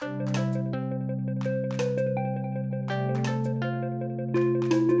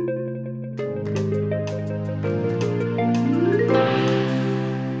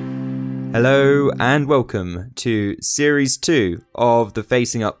Hello and welcome to Series 2 of the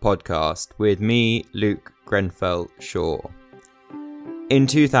Facing Up podcast with me, Luke Grenfell Shaw. In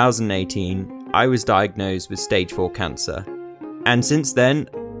 2018, I was diagnosed with stage 4 cancer, and since then,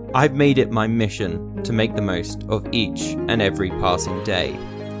 I've made it my mission to make the most of each and every passing day.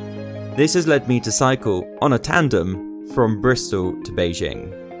 This has led me to cycle on a tandem from Bristol to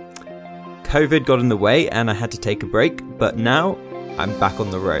Beijing. COVID got in the way and I had to take a break, but now I'm back on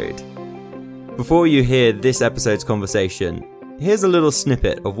the road. Before you hear this episode's conversation, here's a little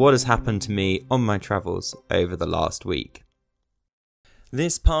snippet of what has happened to me on my travels over the last week.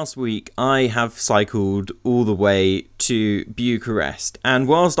 This past week, I have cycled all the way to Bucharest, and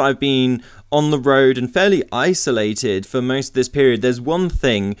whilst I've been on the road and fairly isolated for most of this period, there's one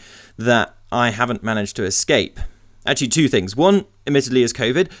thing that I haven't managed to escape. Actually, two things. One, admittedly, is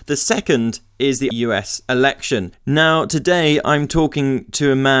COVID. The second is the US election. Now, today I'm talking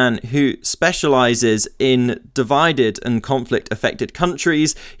to a man who specialises in divided and conflict-affected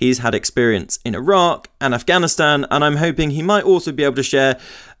countries. He's had experience in Iraq and Afghanistan, and I'm hoping he might also be able to share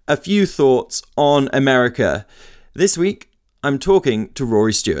a few thoughts on America. This week, I'm talking to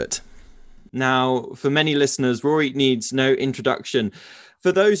Rory Stewart. Now, for many listeners, Rory needs no introduction.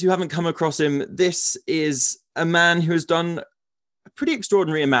 For those who haven't come across him, this is a man who has done a pretty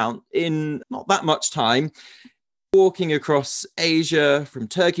extraordinary amount in not that much time, walking across Asia from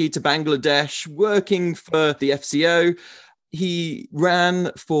Turkey to Bangladesh, working for the FCO. He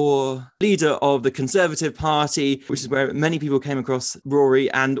ran for leader of the Conservative Party, which is where many people came across Rory,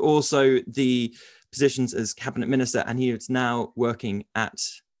 and also the positions as cabinet minister, and he is now working at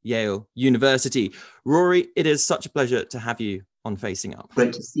Yale University. Rory, it is such a pleasure to have you on Facing Up.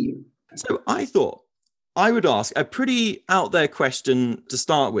 Great to see you. So I thought I would ask a pretty out there question to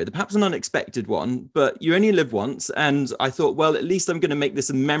start with, perhaps an unexpected one, but you only live once. And I thought, well, at least I'm going to make this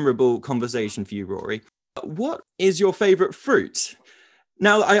a memorable conversation for you, Rory. What is your favorite fruit?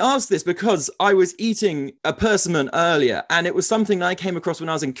 Now, I asked this because I was eating a persimmon earlier, and it was something I came across when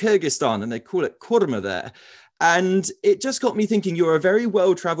I was in Kyrgyzstan, and they call it korma there. And it just got me thinking, you're a very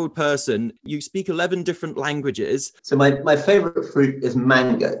well-traveled person. You speak 11 different languages. So my favorite fruit is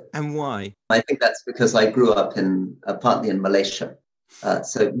mango. And why? I think that's because I grew up partly in Malaysia.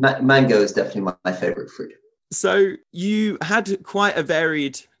 So mango is definitely my favorite fruit. So you had quite a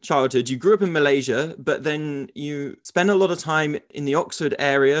varied childhood. You grew up in Malaysia, but then you spent a lot of time in the Oxford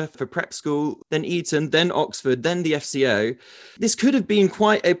area for prep school, then Eton, then Oxford, then the FCO. This could have been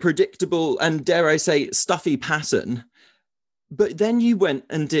quite a predictable and, dare I say, stuffy pattern. But then you went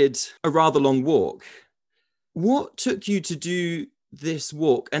and did a rather long walk. What took you to do this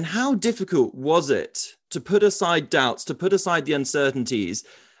walk, and how difficult was it to put aside doubts, to put aside the uncertainties,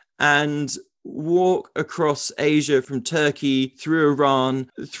 and walk across Asia from Turkey, through Iran,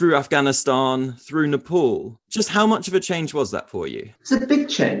 through Afghanistan, through Nepal? Just how much of a change was that for you? It's a big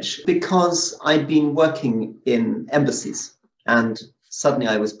change because I'd been working in embassies and suddenly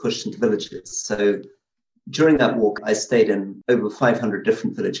I was pushed into villages. So during that walk, I stayed in over 500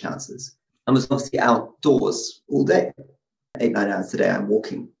 different village houses and was obviously outdoors all day. 8-9 hours a day I'm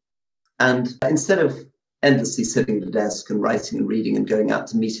walking. And instead of endlessly sitting at a desk and writing and reading and going out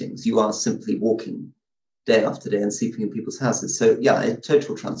to meetings, you are simply walking day after day and sleeping in people's houses. So yeah, a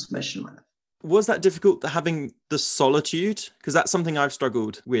total transformation in my life. Was that difficult, having the solitude? Because that's something I've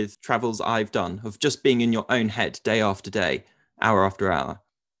struggled with travels I've done, of just being in your own head day after day, hour after hour.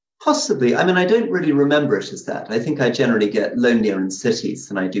 Possibly. I mean, I don't really remember it as that. I think I generally get lonelier in cities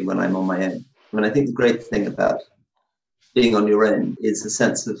than I do when I'm on my own. I mean, I think the great thing about being on your own is a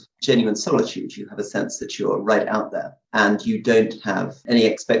sense of genuine solitude. You have a sense that you're right out there and you don't have any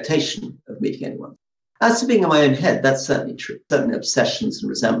expectation of meeting anyone. As to being in my own head, that's certainly true. Certain obsessions and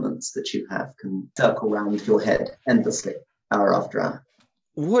resentments that you have can circle around your head endlessly, hour after hour.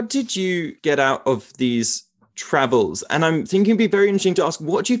 What did you get out of these travels? And I'm thinking it'd be very interesting to ask,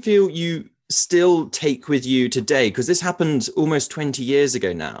 what do you feel you still take with you today? Because this happened almost 20 years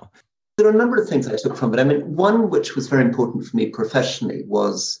ago now. There are a number of things I took from it. I mean, one which was very important for me professionally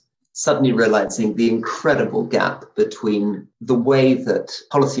was suddenly realizing the incredible gap between the way that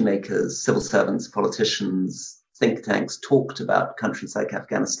policymakers, civil servants, politicians, think tanks talked about countries like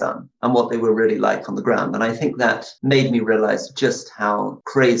Afghanistan and what they were really like on the ground. And I think that made me realize just how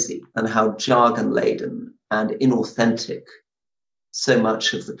crazy and how jargon-laden and inauthentic so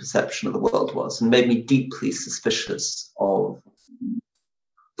much of the perception of the world was, and made me deeply suspicious of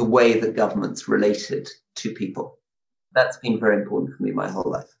the way that governments related to people. That's been very important for me my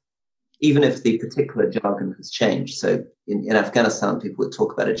whole life, even if the particular jargon has changed. So in Afghanistan, people would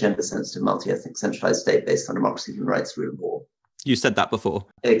talk about a gender-sensitive, multi-ethnic, centralized state based on democracy, human rights, rule of law. You said that before.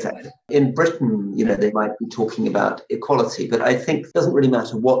 Exactly. In Britain, they might be talking about equality, but I think it doesn't really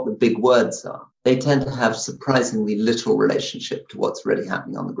matter what the big words are. They tend to have surprisingly little relationship to what's really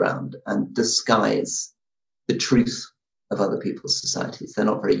happening on the ground and disguise the truth of other people's societies. They're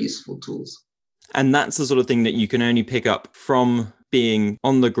not very useful tools. And that's the sort of thing that you can only pick up from being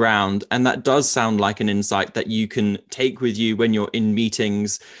on the ground. And that does sound like an insight that you can take with you when you're in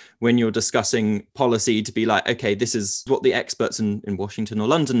meetings, when you're discussing policy, to be like, okay, this is what the experts in Washington or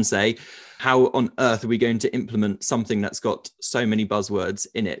London say. How on earth are we going to implement something that's got so many buzzwords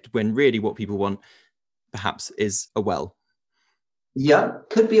in it, when really what people want perhaps is a well? Yeah,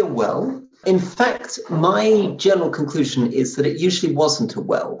 could be a well. In fact, my general conclusion is that it usually wasn't a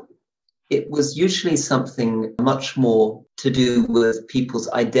well. It was usually something much more to do with people's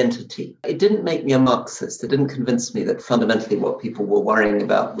identity. It didn't make me a Marxist. It didn't convince me that fundamentally what people were worrying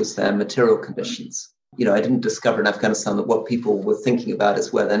about was their material conditions. I didn't discover in Afghanistan that what people were thinking about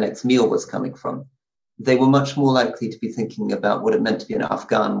is where their next meal was coming from. They were much more likely to be thinking about what it meant to be an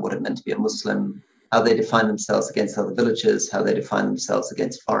Afghan, what it meant to be a Muslim, how they define themselves against other villagers, how they define themselves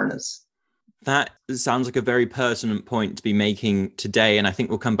against foreigners. That sounds like a very pertinent point to be making today, and I think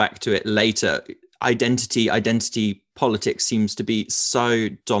we'll come back to it later. Identity politics seems to be so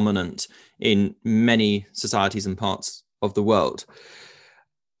dominant in many societies and parts of the world.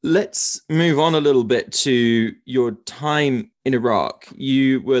 Let's move on a little bit to your time in Iraq.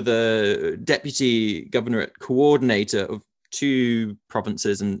 You were the deputy governorate coordinator of 2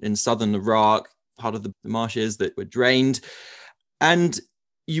 provinces in southern Iraq, part of the marshes that were drained. And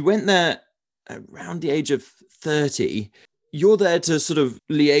you went there around the age of 30. You're there to sort of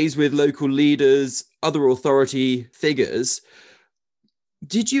liaise with local leaders, other authority figures.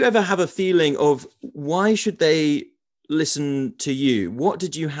 Did you ever have a feeling of why should they listen to you? What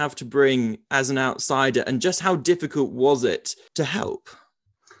did you have to bring as an outsider, and just how difficult was it to help?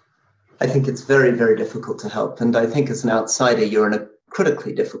 I think it's very, very difficult to help. And I think as an outsider, you're in a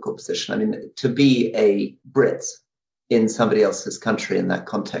critically difficult position. I mean, to be a Brit in somebody else's country in that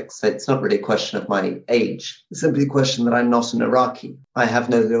context, it's not really a question of my age. It's simply a question that I'm not an Iraqi. I have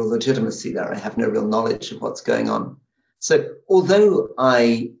no real legitimacy there. I have no real knowledge of what's going on. So although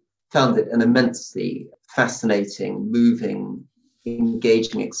I found it an immensely fascinating, moving,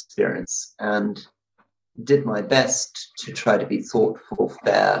 engaging experience and did my best to try to be thoughtful,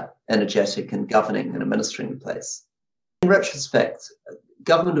 fair, energetic, and governing and administering the place, in retrospect,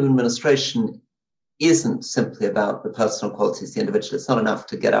 government administration isn't simply about the personal qualities of the individual. It's not enough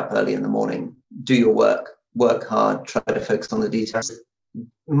to get up early in the morning, do your work hard, try to focus on the details.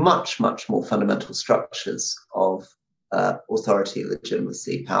 Much, much more fundamental structures of authority,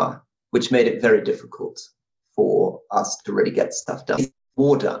 legitimacy, power, which made it very difficult for us to really get stuff done.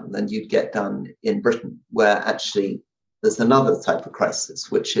 More done than you'd get done in Britain, where actually there's another type of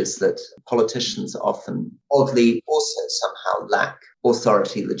crisis, which is that politicians often, oddly, also somehow lack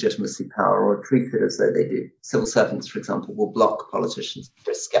authority, legitimacy, power, or treat it as though they do. Civil servants, for example, will block politicians.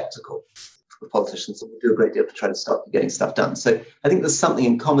 They're skeptical of politicians and will do a great deal to try to stop you getting stuff done. So I think there's something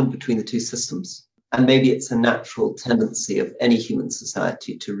in common between the two systems. And maybe it's a natural tendency of any human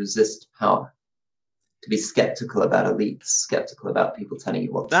society to resist power, to be skeptical about elites, skeptical about people telling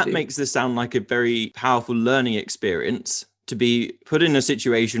you what to do. That makes this sound like a very powerful learning experience, to be put in a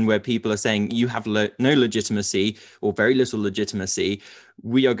situation where people are saying you have no legitimacy or very little legitimacy.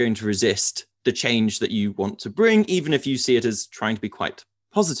 We are going to resist the change that you want to bring, even if you see it as trying to be quite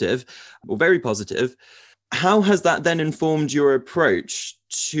positive or very positive. How has that then informed your approach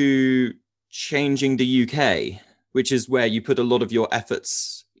to changing the UK, which is where you put a lot of your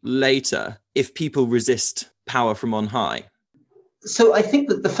efforts later, if people resist power from on high? So I think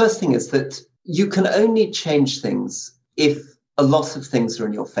that the first thing is that you can only change things if a lot of things are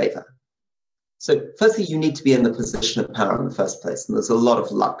in your favor. So firstly, you need to be in the position of power in the first place. And there's a lot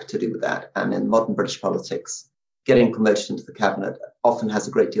of luck to do with that. And in modern British politics, getting promotion into the cabinet often has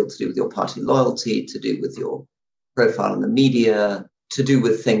a great deal to do with your party loyalty, to do with your profile in the media, to do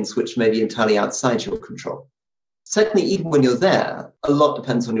with things which may be entirely outside your control. Secondly, even when you're there, a lot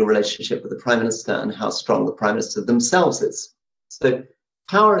depends on your relationship with the Prime Minister and how strong the Prime Minister themselves is. So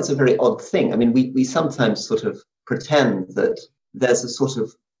power is a very odd thing. I mean, we sometimes sort of pretend that there's a sort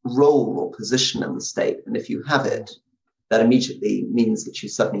of role or position in the state, and if you have it, that immediately means that you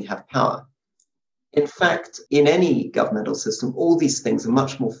suddenly have power. In fact, in any governmental system, all these things are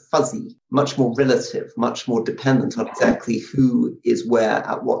much more fuzzy, much more relative, much more dependent on exactly who is where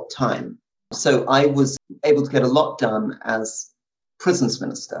at what time. So I was able to get a lot done as prisons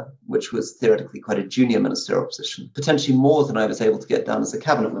minister, which was theoretically quite a junior ministerial position, potentially more than I was able to get done as a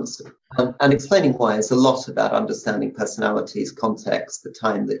cabinet minister. And explaining why is a lot about understanding personalities, context, the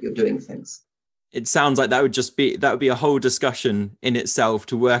time that you're doing things. It sounds like that would be a whole discussion in itself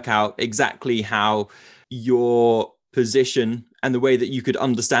to work out exactly how your position and the way that you could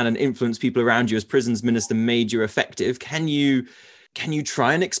understand and influence people around you as prisons minister made you effective. Can you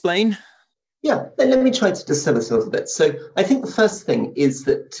try and explain? Yeah, let me try to distill this a little bit. So I think the first thing is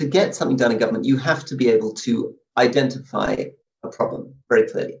that to get something done in government, you have to be able to identify a problem very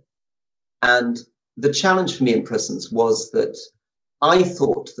clearly. And the challenge for me in prisons was that I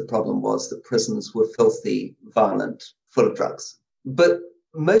thought the problem was that prisons were filthy, violent, full of drugs. But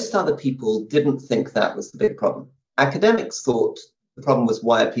most other people didn't think that was the big problem. Academics thought the problem was,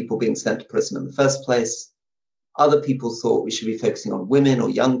 why are people being sent to prison in the first place? Other people thought we should be focusing on women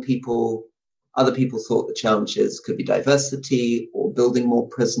or young people. Other people thought the challenges could be diversity or building more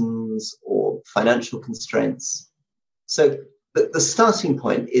prisons or financial constraints. So the starting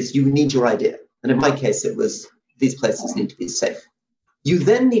point is you need your idea. And in my case, it was these places need to be safe. You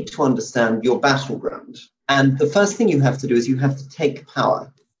then need to understand your battleground. And the first thing you have to do is you have to take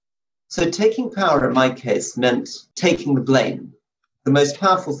power. So taking power in my case meant taking the blame. The most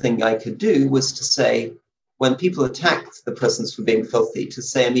powerful thing I could do was to say, when people attacked the prisons for being filthy, to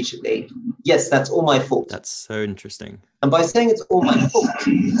say immediately, yes, that's all my fault. That's so interesting. And by saying it's all my fault,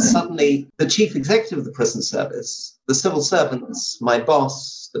 suddenly the chief executive of the prison service, the civil servants, my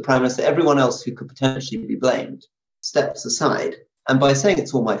boss, the prime minister, everyone else who could potentially be blamed, steps aside. And by saying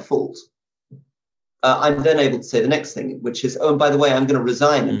it's all my fault, I'm then able to say the next thing, which is, oh, and by the way, I'm going to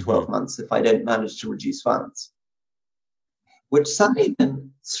resign in 12 months if I don't manage to reduce violence, which suddenly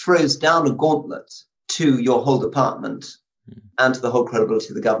then throws down a gauntlet to your whole department and to the whole credibility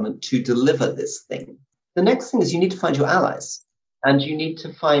of the government to deliver this thing. The next thing is you need to find your allies and you need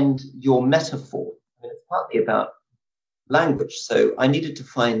to find your metaphor. I mean, it's partly about language. So I needed to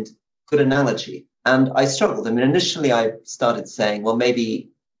find good analogy. And I struggled. I mean, initially I started saying, well,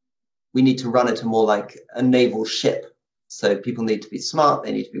 maybe we need to run it more like a naval ship. So people need to be smart.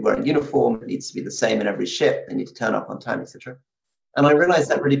 They need to be wearing uniform. It needs to be the same in every ship. They need to turn up on time, etc. And I realized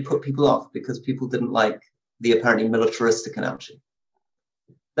that really put people off because people didn't like the apparently militaristic analogy.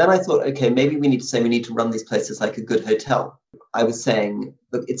 Then I thought, okay, maybe we need to say we need to run these places like a good hotel. I was saying,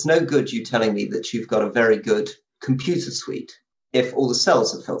 look, it's no good you telling me that you've got a very good computer suite if all the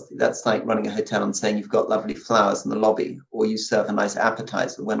cells are filthy. That's like running a hotel and saying you've got lovely flowers in the lobby or you serve a nice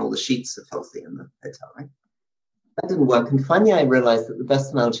appetizer when all the sheets are filthy in the hotel, right? That didn't work. And finally, I realized that the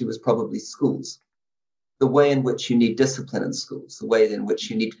best analogy was probably schools. The way in which you need discipline in schools, the way in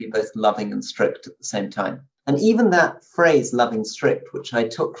which you need to be both loving and strict at the same time. And even that phrase, loving strict, which I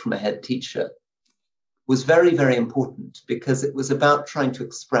took from a head teacher, was very, very important because it was about trying to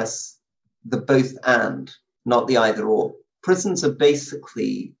express the both and, not the either or. Prisons are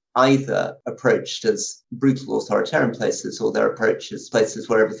basically either approached as brutal authoritarian places or they're approached as places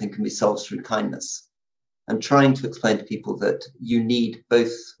where everything can be solved through kindness. And trying to explain to people that you need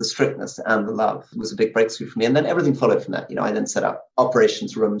both the strictness and the love was a big breakthrough for me. And then everything followed from that. You know, I then set up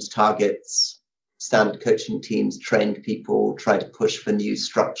operations rooms, targets, standard coaching teams, trained people, tried to push for new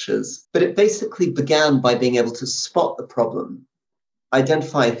structures. But it basically began by being able to spot the problem,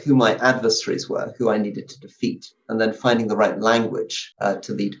 identify who my adversaries were, who I needed to defeat, and then finding the right language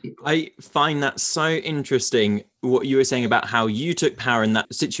to lead people. I find that so interesting, what you were saying about how you took power in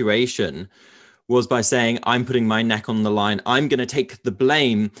that situation was by saying, I'm putting my neck on the line. I'm going to take the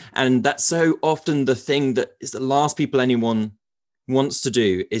blame. And that's so often the thing that is the last people anyone wants to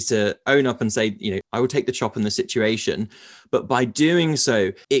do is to own up and say, you know, I will take the chop in the situation. But by doing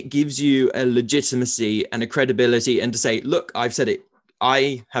so, it gives you a legitimacy and a credibility and to say, look, I've said it.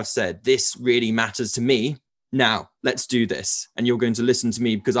 I have said this really matters to me. Now let's do this. And you're going to listen to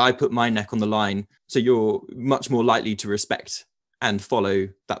me because I put my neck on the line. So you're much more likely to respect and follow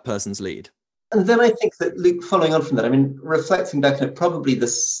that person's lead. And then I think that, Luke, following on from that, I mean, reflecting back on it, probably the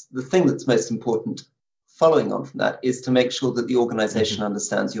thing that's most important following on from that is to make sure that the organization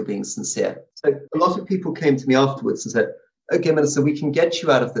understands you're being sincere. So a lot of people came to me afterwards and said, okay, Minister, we can get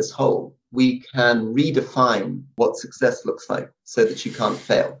you out of this hole. We can redefine what success looks like so that you can't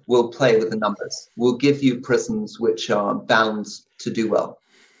fail. We'll play with the numbers. We'll give you prisons which are bound to do well.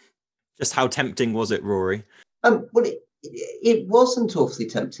 Just how tempting was it, Rory? Well, it wasn't awfully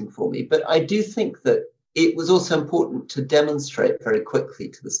tempting for me, but I do think that it was also important to demonstrate very quickly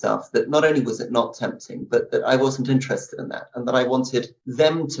to the staff that not only was it not tempting, but that I wasn't interested in that and that I wanted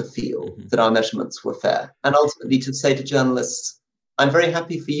them to feel that our measurements were fair. And ultimately to say to journalists, I'm very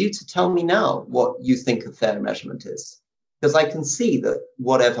happy for you to tell me now what you think a fair measurement is. Because I can see that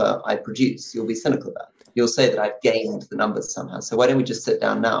whatever I produce, you'll be cynical about. You'll say that I've gained the numbers somehow. So why don't we just sit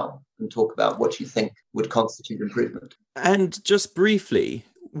down now and talk about what you think would constitute improvement? And just briefly,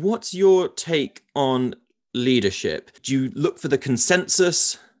 what's your take on leadership? Do you look for the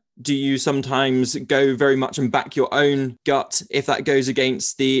consensus? Do you sometimes go very much and back your own gut if that goes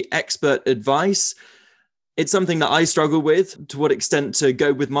against the expert advice? It's something that I struggle with, to what extent to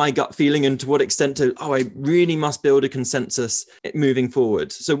go with my gut feeling and to what extent to, I really must build a consensus moving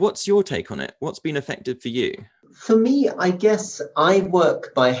forward. So what's your take on it? What's been effective for you? For me, I guess I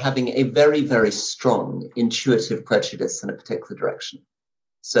work by having a very, very strong intuitive prejudice in a particular direction.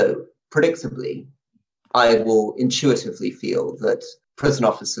 So predictably, I will intuitively feel that prison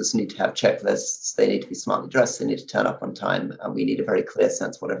officers need to have checklists, they need to be smartly dressed, they need to turn up on time, and we need a very clear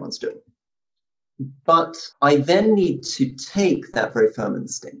sense of what everyone's doing. But I then need to take that very firm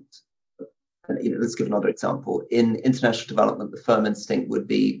instinct. And, let's give another example. In international development, the firm instinct would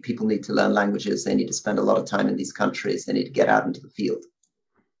be people need to learn languages, they need to spend a lot of time in these countries, they need to get out into the field.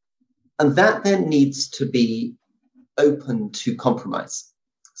 And that then needs to be open to compromise.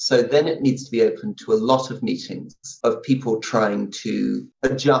 So then it needs to be open to a lot of meetings of people trying to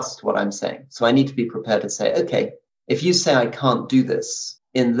adjust what I'm saying. So I need to be prepared to say, okay, if you say I can't do this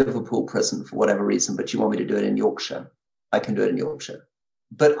in Liverpool prison for whatever reason, but you want me to do it in Yorkshire, I can do it in Yorkshire.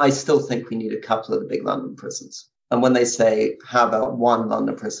 But I still think we need a couple of the big London prisons. And when they say, how about one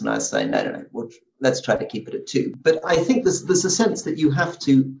London prison? I say, no, well, let's try to keep it at 2. But I think there's a sense that you have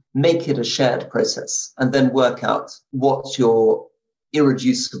to make it a shared process and then work out what your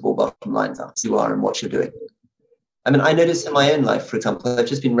irreducible bottom lines are, you are and what you're doing. I mean, I noticed in my own life, for example, I've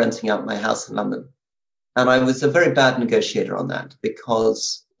just been renting out my house in London. And I was a very bad negotiator on that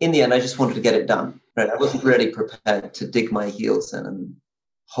because in the end, I just wanted to get it done. Right? I wasn't really prepared to dig my heels in and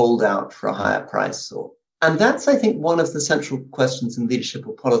hold out for a higher price. And that's, I think, one of the central questions in leadership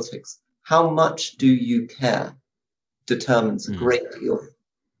or politics. How much do you care determines a great deal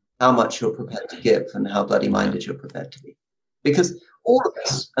how much you're prepared to give and how bloody-minded you're prepared to be. Because all of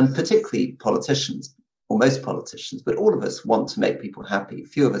us, and particularly politicians, or most politicians, but all of us want to make people happy.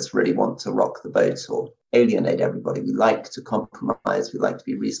 Few of us really want to rock the boat or alienate everybody. We like to compromise. We like to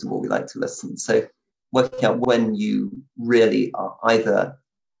be reasonable. We like to listen. So working out when you really are either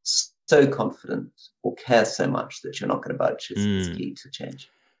so confident or care so much that you're not going to budge is key to change.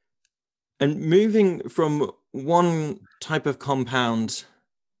 And moving from one type of compound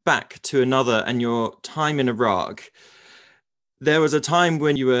back to another and your time in Iraq, there was a time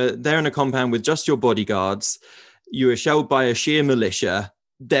when you were there in a compound with just your bodyguards. You were shelled by a Shia militia.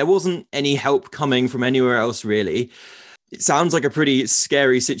 There wasn't any help coming from anywhere else, really. It sounds like a pretty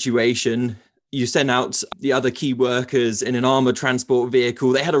scary situation. You sent out the other key workers in an armored transport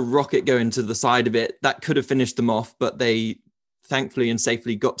vehicle. They had a rocket going to the side of it. That could have finished them off, but they thankfully and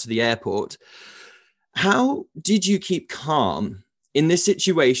safely got to the airport. How did you keep calm in this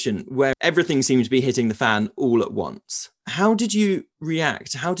situation where everything seemed to be hitting the fan all at once? How did you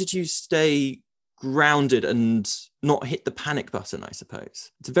react? How did you stay grounded and not hit the panic button, I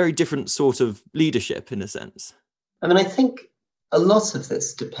suppose? It's a very different sort of leadership in a sense. I mean, I think a lot of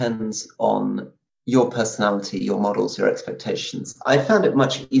this depends on your personality, your models, your expectations. I found it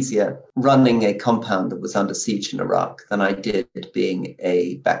much easier running a compound that was under siege in Iraq than I did being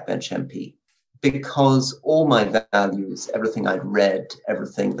a backbench MP, because all my values, everything I'd read,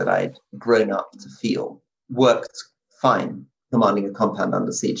 everything that I'd grown up to feel worked fine commanding a compound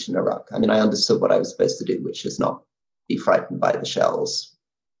under siege in Iraq. I mean, I understood what I was supposed to do, which is not be frightened by the shells,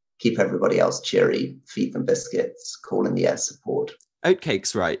 keep everybody else cheery, feed them biscuits, call in the air support.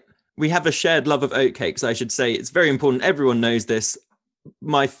 Oatcakes, right? We have a shared love of oatcakes, I should say. It's very important. Everyone knows this.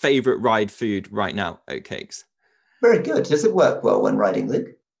 My favorite ride food right now, oatcakes. Very good. Does it work well when riding, Luke?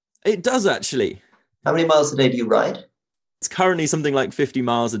 It does, actually. How many miles a day do you ride? It's currently something like 50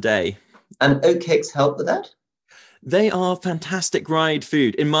 miles a day. And oatcakes help with that? They are fantastic ride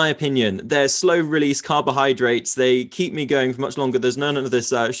food, in my opinion. They're slow release carbohydrates. They keep me going for much longer. There's none of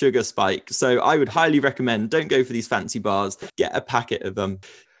this sugar spike. So I would highly recommend, don't go for these fancy bars. Get a packet of them.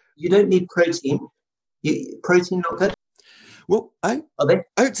 You don't need protein. Protein not good? Well,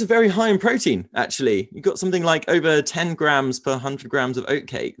 oats are very high in protein, actually. You've got something like over 10 grams per 100 grams of oat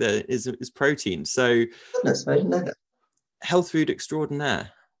cake that is protein. So goodness, I didn't know that. Health food extraordinaire.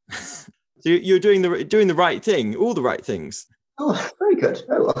 So you're doing the right thing, all the right things. Oh, very good.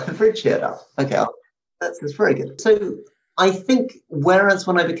 Oh, well, I'm very cheered up. Okay, that's very good. So I think, whereas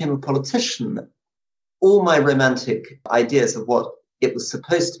when I became a politician, all my romantic ideas of what it was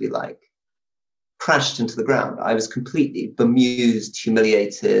supposed to be like crashed into the ground. I was completely bemused,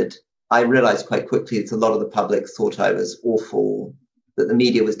 humiliated. I realized quite quickly that a lot of the public thought I was awful, that the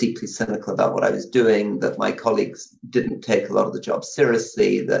media was deeply cynical about what I was doing, that my colleagues didn't take a lot of the job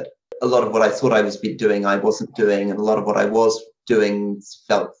seriously, that a lot of what I thought I was doing, I wasn't doing, and a lot of what I was doing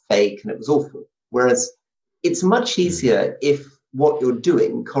felt fake, and it was awful. Whereas it's much easier if what you're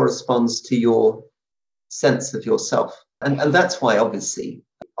doing corresponds to your sense of yourself. And that's why, obviously,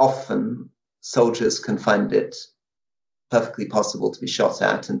 often soldiers can find it perfectly possible to be shot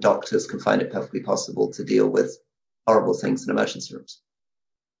at, and doctors can find it perfectly possible to deal with horrible things in emergency rooms.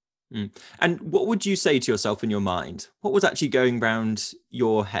 And what would you say to yourself in your mind? What was actually going round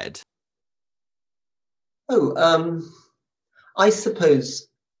your head? I suppose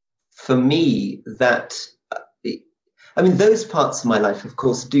for me that, those parts of my life, of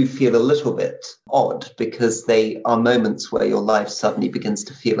course, do feel a little bit odd because they are moments where your life suddenly begins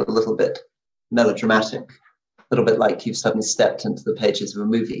to feel a little bit melodramatic, a little bit like you've suddenly stepped into the pages of a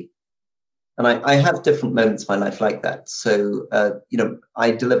movie. And I have different moments in my life like that. So,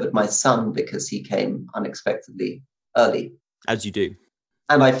 I delivered my son because he came unexpectedly early. As you do.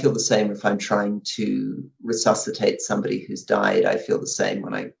 And I feel the same if I'm trying to resuscitate somebody who's died. I feel the same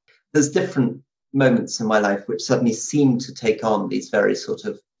there's different moments in my life which suddenly seem to take on these very sort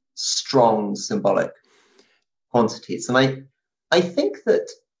of strong symbolic quantities. And I think that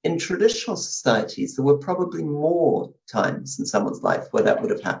in traditional societies, there were probably more times in someone's life where that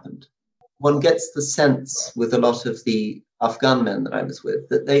would have happened. One gets the sense with a lot of the Afghan men that I was with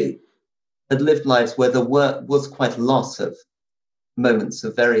that they had lived lives where there was quite a lot of moments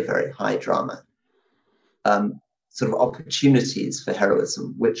of very, very high drama, sort of opportunities for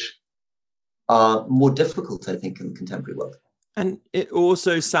heroism, which are more difficult, I think, in the contemporary world. And it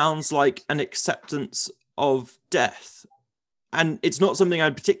also sounds like an acceptance of death. And it's not something I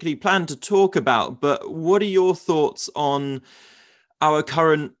particularly plan to talk about, but what are your thoughts on our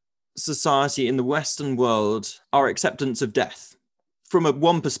current society in the Western world, our acceptance of death? From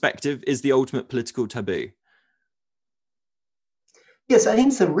one perspective, is the ultimate political taboo. Yes, I think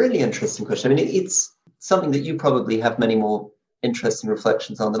it's a really interesting question. It's something that you probably have many more interesting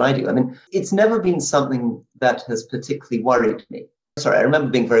reflections on than I do. It's never been something that has particularly worried me. Sorry, I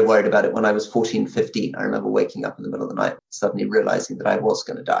remember being very worried about it when I was 14, 15. I remember waking up in the middle of the night, suddenly realizing that I was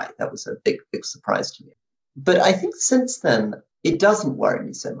going to die. That was a big, big surprise to me. But I think since then, it doesn't worry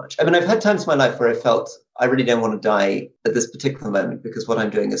me so much. I've had times in my life where I felt I really don't want to die at this particular moment because what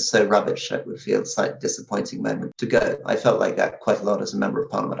I'm doing is so rubbish. It would feel a slightly disappointing moment to go. I felt like that quite a lot as a member of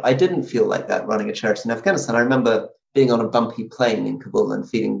parliament. I didn't feel like that running a charity in Afghanistan. I remember being on a bumpy plane in Kabul and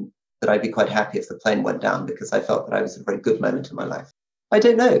feeling that I'd be quite happy if the plane went down because I felt that I was at a very good moment in my life. I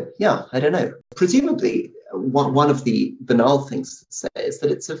don't know. Yeah, I don't know. Presumably, one of the banal things to say is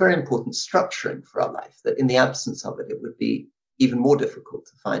that it's a very important structuring for our life, that in the absence of it, it would be even more difficult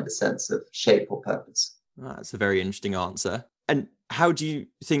to find a sense of shape or purpose. That's a very interesting answer. And how do you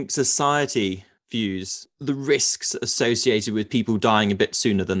think society views the risks associated with people dying a bit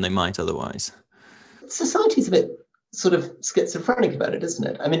sooner than they might otherwise? Society's a bit sort of schizophrenic about it, isn't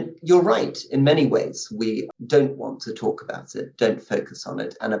it? You're right. In many ways, we don't want to talk about it, don't focus on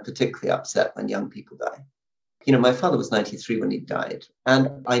it, and are particularly upset when young people die. My father was 93 when he died,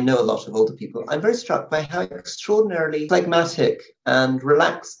 and I know a lot of older people. I'm very struck by how extraordinarily phlegmatic and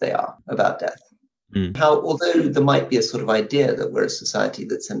relaxed they are about death. How, although there might be a sort of idea that we're a society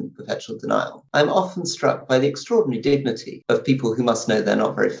that's in perpetual denial, I'm often struck by the extraordinary dignity of people who must know they're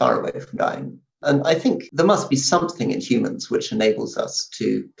not very far away from dying. And I think there must be something in humans which enables us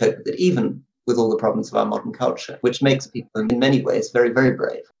to cope with it, even with all the problems of our modern culture, which makes people in many ways very, very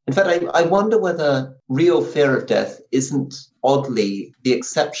brave. In fact, I wonder whether real fear of death isn't oddly the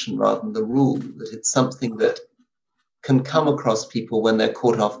exception rather than the rule, that it's something that can come across people when they're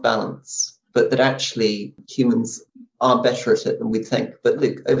caught off balance, but that actually humans are better at it than we think. But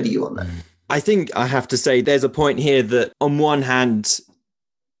Luke, over to you on that. I think I have to say there's a point here that on one hand,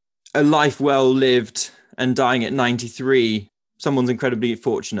 a life well lived and dying at 93, someone's incredibly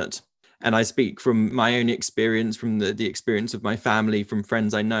fortunate. And I speak from my own experience, from the experience of my family, from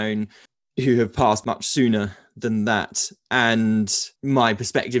friends I've known who have passed much sooner than that. And my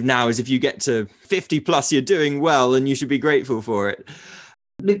perspective now is if you get to 50 plus, you're doing well and you should be grateful for it.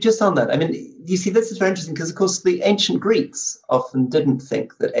 Luke, just on that, you see, this is very interesting because, of course, the ancient Greeks often didn't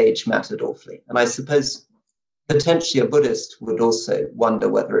think that age mattered awfully. And I suppose potentially a Buddhist would also wonder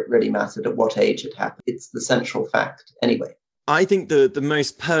whether it really mattered at what age it happened. It's the central fact anyway. I think the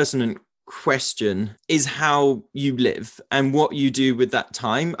most pertinent question is how you live and what you do with that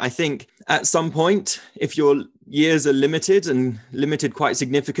time. I think at some point, if your years are limited and limited quite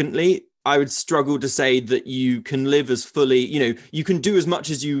significantly, I would struggle to say that you can live as fully, you can do as much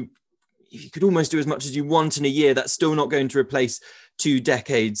as you you could almost do as much as you want in a year. That's still not going to replace 2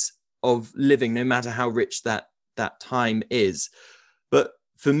 decades of living, no matter how rich that time is. But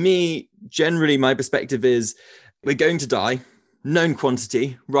for me, generally, my perspective is we're going to die, known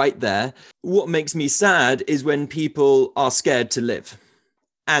quantity, right there. What makes me sad is when people are scared to live.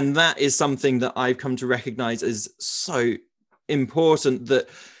 And that is something that I've come to recognize as so important, that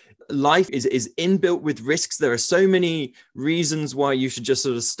life is inbuilt with risks. There are so many reasons why you should just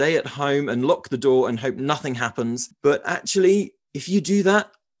sort of stay at home and lock the door and hope nothing happens. But actually, if you do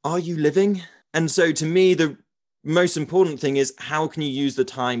that, are you living? And so to me, the most important thing is, how can you use the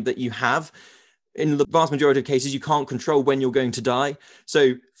time that you have? In the vast majority of cases, you can't control when you're going to die.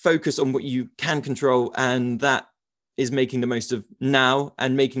 So focus on what you can control. And that is making the most of now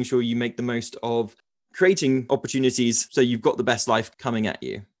and making sure you make the most of creating opportunities so you've got the best life coming at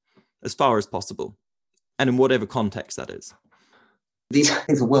you as far as possible, and in whatever context that is. These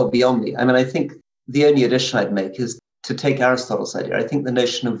things are well beyond me. I mean, I think the only addition I'd make is to take Aristotle's idea. I think the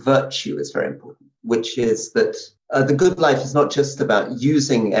notion of virtue is very important, which is that the good life is not just about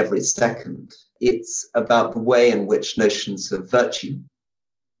using every second. It's about the way in which notions of virtue,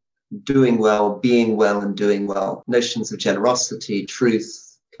 doing well, being well, and doing well, notions of generosity,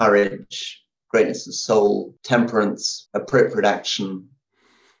 truth, courage, greatness of soul, temperance, appropriate action,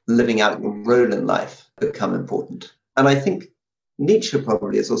 living out your role in life become important. And I think Nietzsche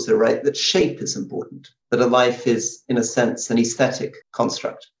probably is also right that shape is important, that a life is, in a sense, an aesthetic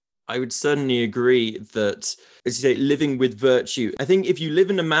construct. I would certainly agree that, as you say, living with virtue. I think if you live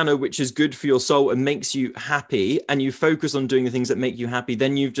in a manner which is good for your soul and makes you happy, and you focus on doing the things that make you happy,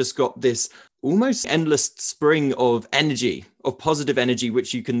 then you've just got this almost endless spring of energy, of positive energy,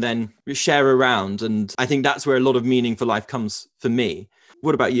 which you can then share around. And I think that's where a lot of meaning for life comes for me.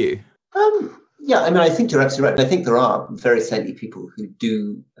 What about you? Yeah, I mean, I think you're absolutely right. I think there are very saintly people who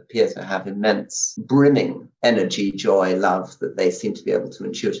do appear to have immense, brimming energy, joy, love that they seem to be able to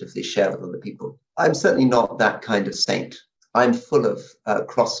intuitively share with other people. I'm certainly not that kind of saint. I'm full of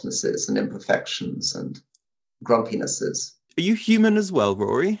crossnesses and imperfections and grumpinesses. Are you human as well,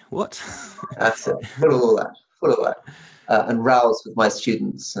 Rory? What? That's it. Full of all that. Full of that. And roused with my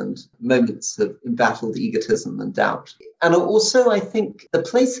students and moments of embattled egotism and doubt. And also, I think the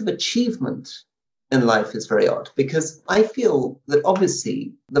place of achievement in life is very odd, because I feel that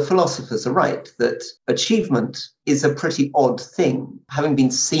obviously the philosophers are right, that achievement is a pretty odd thing. Having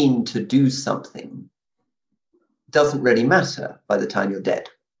been seen to do something doesn't really matter by the time you're dead,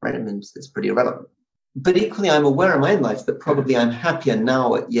 right? I mean, it's pretty irrelevant. But equally, I'm aware in my own life that probably I'm happier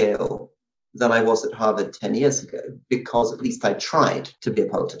now at Yale than I was at Harvard 10 years ago, because at least I tried to be a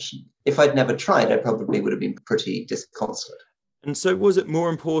politician. If I'd never tried, I probably would have been pretty disconsolate. And so was it more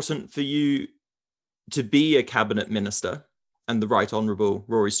important for you to be a cabinet minister and the Right Honourable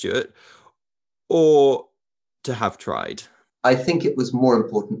Rory Stewart, or to have tried? I think it was more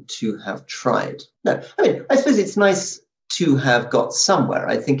important to have tried. No, I mean, I suppose it's nice to have got somewhere.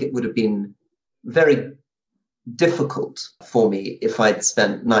 I think it would have been very difficult for me if I'd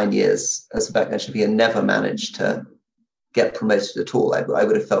spent 9 years as a backbench MP and never managed to get promoted at all. I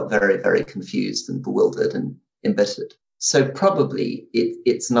would have felt very, very confused and bewildered and embittered. So probably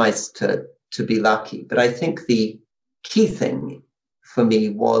it's nice to be lucky. But I think the key thing for me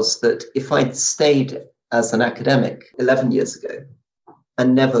was that if I'd stayed as an academic 11 years ago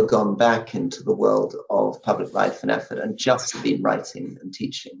and never gone back into the world of public life and effort and just been writing and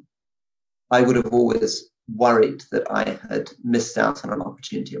teaching, I would have always worried that I had missed out on an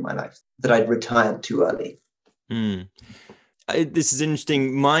opportunity in my life, that I'd retired too early. This is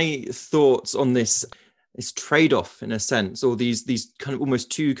interesting. My thoughts on this trade-off, in a sense, or these kind of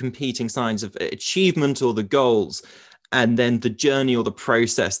almost two competing sides of achievement or the goals, and then the journey or the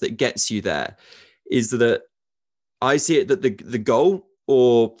process that gets you there, is that I see it that the goal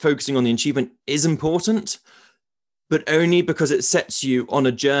or focusing on the achievement is important, but only because it sets you on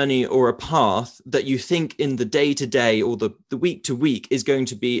a journey or a path that you think in the day-to-day or the week-to-week is going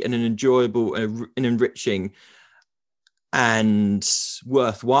to be an enjoyable, an enriching and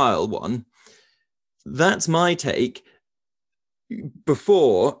worthwhile one. That's my take.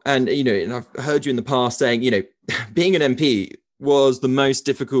 Before, and and I've heard you in the past saying, being an MP was the most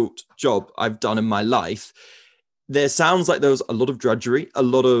difficult job I've done in my life. There sounds like there was a lot of drudgery, a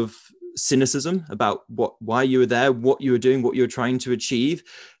lot of cynicism about why you were there, what you were doing, what you were trying to achieve.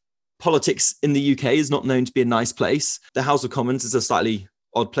 Politics in the UK is not known to be a nice place. The House of Commons is a slightly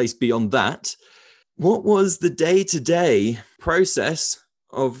odd place beyond that. What was the day-to-day process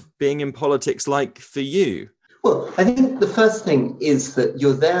of being in politics like for you? Well, I think the first thing is that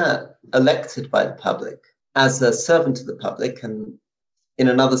you're there elected by the public as a servant of the public, and in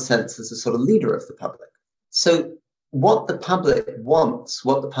another sense, as a sort of leader of the public. So what the public wants,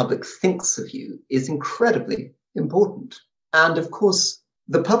 what the public thinks of you is incredibly important. And of course,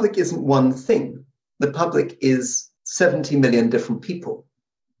 the public isn't one thing. The public is 70 million different people,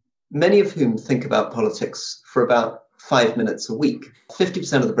 many of whom think about politics for about 5 minutes a week.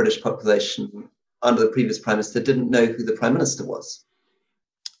 50% of the British population under the previous Prime Minister didn't know who the Prime Minister was.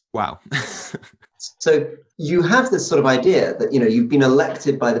 Wow. So you have this sort of idea that, you've been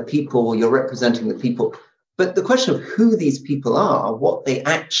elected by the people, you're representing the people. But the question of who these people are, what they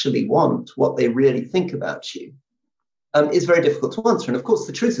actually want, what they really think about you, is very difficult to answer. And of course,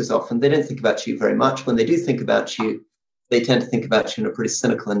 the truth is often they don't think about you very much. When they do think about you, they tend to think about you in a pretty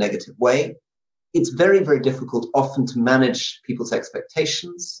cynical and negative way. It's very, very difficult often to manage people's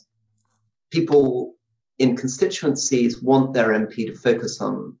expectations. People in constituencies want their MP to focus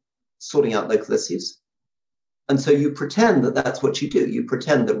on sorting out local issues. And so you pretend that that's what you do. You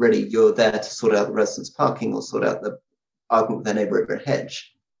pretend that really you're there to sort out the residents' parking or sort out the argument with their neighbour over a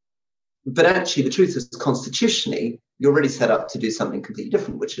hedge. But actually, the truth is, constitutionally, you're really set up to do something completely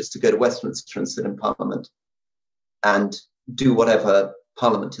different, which is to go to Westminster and sit in Parliament and do whatever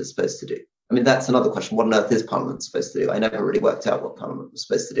Parliament is supposed to do. I mean, that's another question. What on earth is Parliament supposed to do? I never really worked out what Parliament was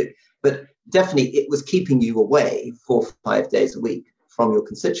supposed to do. But definitely, it was keeping you away 4 or 5 days a week from your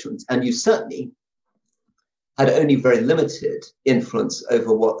constituents. And you certainly had only very limited influence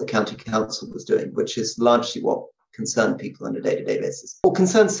over what the county council was doing, which is largely what concerned people on a day-to-day basis, or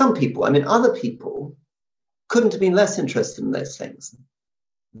concerned some people. I mean, other people couldn't have been less interested in those things.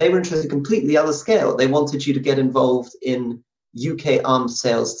 They were interested completely other scale. They wanted you to get involved in UK arms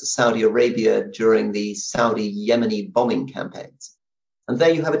sales to Saudi Arabia during the Saudi-Yemeni bombing campaigns. And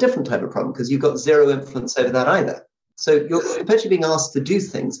there you have a different type of problem because you've got zero influence over that either. So you're perpetually being asked to do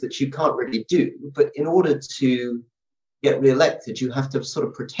things that you can't really do. But in order to get re-elected, you have to sort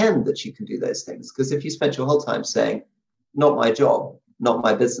of pretend that you can do those things. Because if you spent your whole time saying, not my job, not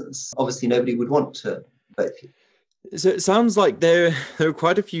my business, obviously nobody would want to vote for you. So it sounds like there are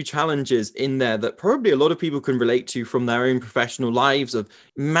quite a few challenges in there that probably a lot of people can relate to from their own professional lives of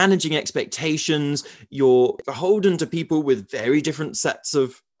managing expectations. You're beholden to people with very different sets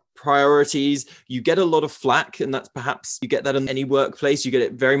of priorities. You get a lot of flack, and that's perhaps you get that in any workplace. You get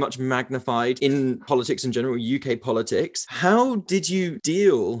it very much magnified in politics in general, UK politics. How did you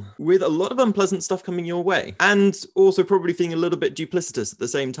deal with a lot of unpleasant stuff coming your way and also probably feeling a little bit duplicitous at the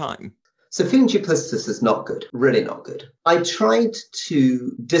same time? So feeling duplicitous is not good, really not good. I tried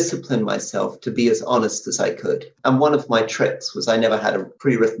to discipline myself to be as honest as I could. And one of my tricks was I never had a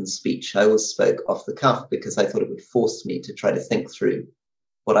pre-written speech. I always spoke off the cuff because I thought it would force me to try to think through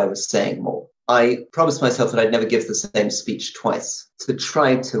what I was saying more. I promised myself that I'd never give the same speech twice, to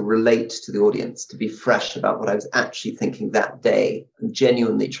try to relate to the audience, to be fresh about what I was actually thinking that day and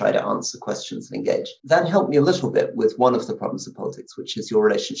genuinely try to answer questions and engage. That helped me a little bit with one of the problems of politics, which is your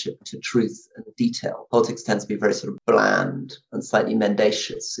relationship to truth and detail. Politics tends to be very sort of bland and slightly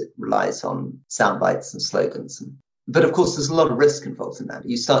mendacious. It relies on sound bites and slogans. But of course, there's a lot of risk involved in that.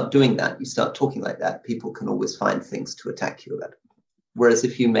 You start doing that, you start talking like that, people can always find things to attack you about. Whereas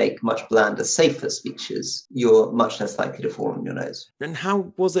if you make much blander, safer speeches, you're much less likely to fall on your nose. And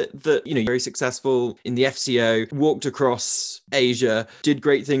how was it that, you're very successful in the FCO, walked across Asia, did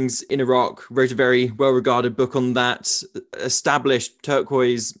great things in Iraq, wrote a very well-regarded book on that, established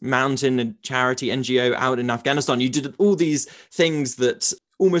Turquoise Mountain, a charity NGO out in Afghanistan. You did all these things that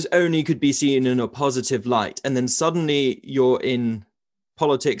almost only could be seen in a positive light. And then suddenly you're in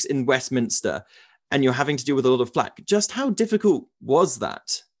politics in Westminster, and you're having to deal with a lot of flack. Just how difficult was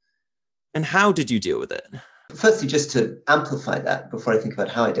that? And how did you deal with it? Firstly, just to amplify that before I think about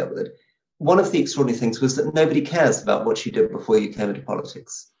how I dealt with it, one of the extraordinary things was that nobody cares about what you did before you came into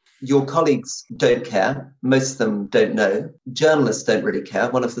politics. Your colleagues don't care. Most of them don't know. Journalists don't really care.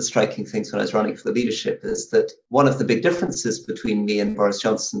 One of the striking things when I was running for the leadership is that one of the big differences between me and Boris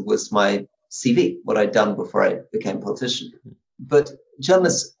Johnson was my CV, what I'd done before I became a politician. But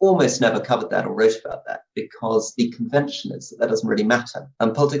journalists almost never covered that or wrote about that because the convention is that doesn't really matter.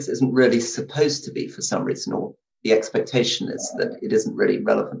 And politics isn't really supposed to be for some reason, or the expectation is that it isn't really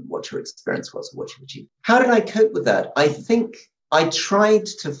relevant what your experience was or what you achieved. How did I cope with that? I think I tried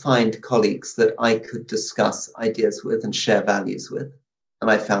to find colleagues that I could discuss ideas with and share values with. And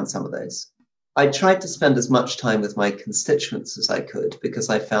I found some of those. I tried to spend as much time with my constituents as I could because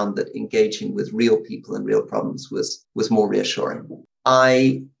I found that engaging with real people and real problems was more reassuring.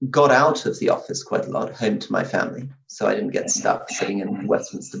 I got out of the office quite a lot, home to my family, so I didn't get stuck sitting in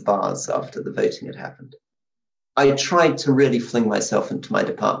Westminster bars after the voting had happened. I tried to really fling myself into my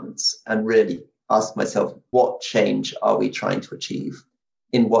departments and really ask myself, what change are we trying to achieve?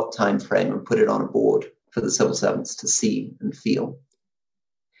 in what time frame, and put it on a board for the civil servants to see and feel.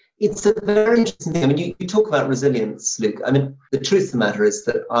 It's a very interesting thing. I mean, you talk about resilience, Luke. I mean, the truth of the matter is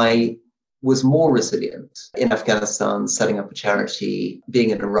that I was more resilient in Afghanistan, setting up a charity,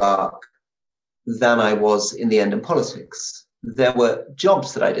 being in Iraq, than I was in the end in politics. There were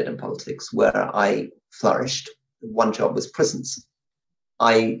jobs that I did in politics where I flourished. One job was prisons.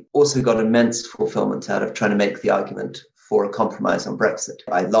 I also got immense fulfillment out of trying to make the argument for a compromise on Brexit.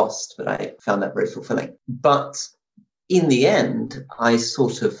 I lost, but I found that very fulfilling. But in the end, I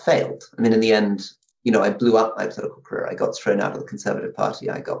sort of failed. I mean, in the end, I blew up my political career. I got thrown out of the Conservative Party.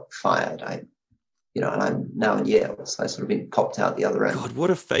 I got fired. And I'm now in Yale, so I sort of been popped out the other end. God, what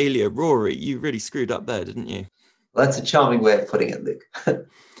a failure, Rory. You really screwed up there, didn't you? Well, that's a charming way of putting it, Luke.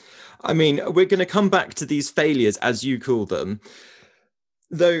 I mean, we're going to come back to these failures, as you call them.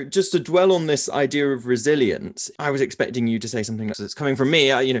 Though, just to dwell on this idea of resilience, I was expecting you to say something that's coming from me.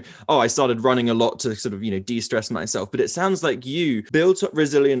 I started running a lot to sort of, de-stress myself. But it sounds like you built up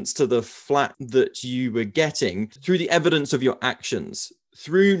resilience to the flat that you were getting through the evidence of your actions,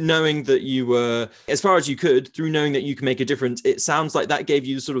 through knowing that you were, as far as you could, through knowing that you can make a difference. It sounds like that gave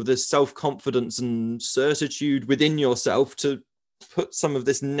you sort of this self-confidence and certitude within yourself to put some of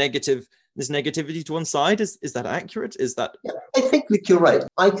this negativity to one side. Is that accurate? Is that? Yeah, I think, Luke, you're right.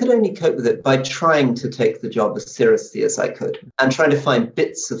 I could only cope with it by trying to take the job as seriously as I could and trying to find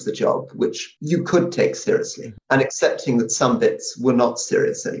bits of the job which you could take seriously and accepting that some bits were not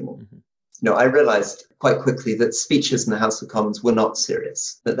serious anymore. Mm-hmm. I realized quite quickly that speeches in the House of Commons were not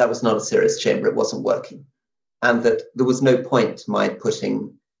serious, that was not a serious chamber. It wasn't working. And that there was no point my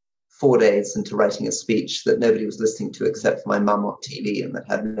putting 4 days into writing a speech that nobody was listening to except for my mum on TV and that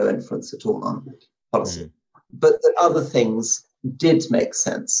had no influence at all on policy. But that other things did make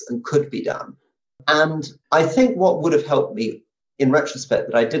sense and could be done. And I think what would have helped me in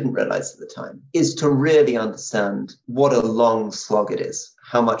retrospect that I didn't realize at the time is to really understand what a long slog it is,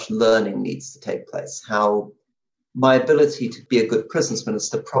 how much learning needs to take place, how my ability to be a good prisons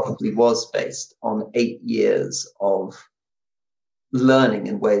minister probably was based on 8 years of learning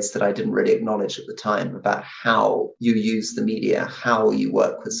in ways that I didn't really acknowledge at the time about how you use the media, how you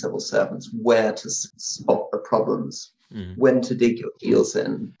work with civil servants, where to spot the problems, when to dig your heels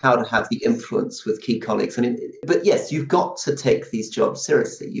in, how to have the influence with key colleagues. I mean, but yes, you've got to take these jobs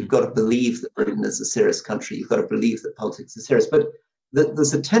seriously. You've got to believe that Britain is a serious country. You've got to believe that politics is serious. But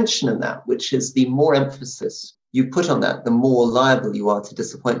there's a tension in that, which is the more emphasis you put on that, the more liable you are to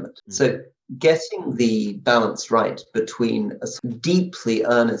disappointment. So getting the balance right between a deeply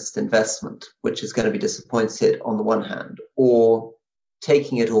earnest investment, which is going to be disappointed on the one hand, or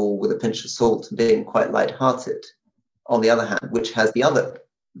taking it all with a pinch of salt and being quite lighthearted on the other hand, which has the other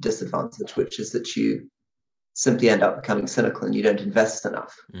disadvantage, which is that you simply end up becoming cynical and you don't invest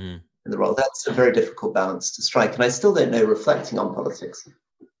enough in the role. That's a very difficult balance to strike. And I still don't know, reflecting on politics,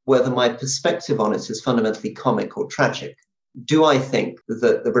 whether my perspective on it is fundamentally comic or tragic. Do I think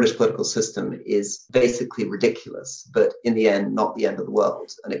that the British political system is basically ridiculous, but in the end, not the end of the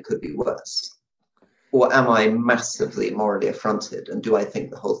world, and it could be worse? Or am I massively morally affronted? And do I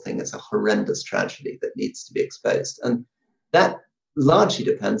think the whole thing is a horrendous tragedy that needs to be exposed? And that largely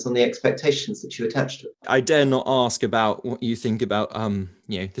depends on the expectations that you attach to it. I dare not ask about what you think about,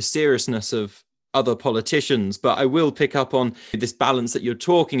 the seriousness of other politicians, but I will pick up on this balance that you're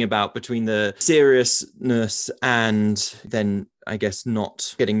talking about between the seriousness and then, I guess,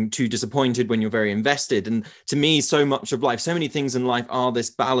 not getting too disappointed when you're very invested. And to me, so much of life, so many things in life are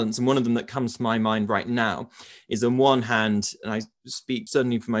this balance. And one of them that comes to my mind right now is, on one hand, and I speak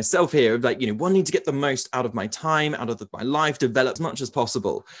certainly for myself here, wanting to get the most out of my time, out of my life, develop as much as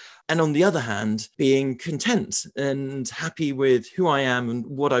possible. And on the other hand, being content and happy with who I am and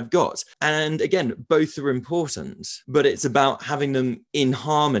what I've got. And again, both are important, but it's about having them in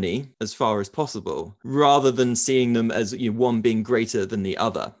harmony as far as possible, rather than seeing them as one being greater than the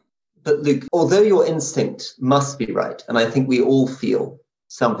other. But Luke, although your instinct must be right, and I think we all feel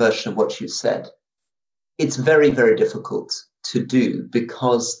some version of what you said, it's very, very difficult to do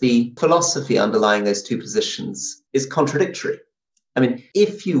because the philosophy underlying those two positions is contradictory. I mean,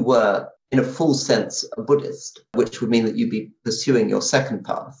 if you were, in a full sense, a Buddhist, which would mean that you'd be pursuing your second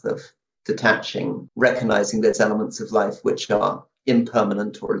path of detaching, recognizing those elements of life which are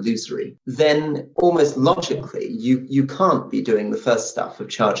impermanent or illusory, then almost logically, you can't be doing the first stuff of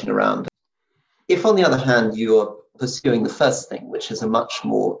charging around. If, on the other hand, you're pursuing the first thing, which is a much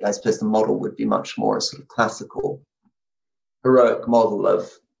more, I suppose the model would be much more a sort of classical, heroic model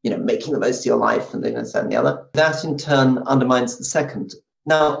of making the most of your life and this and the other. That in turn undermines the second.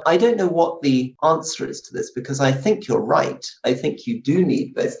 Now, I don't know what the answer is to this because I think you're right. I think you do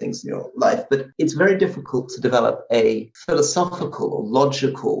need both things in your life, but it's very difficult to develop a philosophical or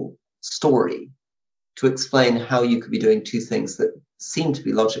logical story to explain how you could be doing two things that seem to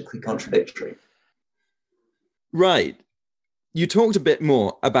be logically contradictory. Right. You talked a bit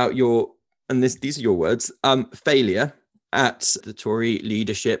more about these are your words, failure at the Tory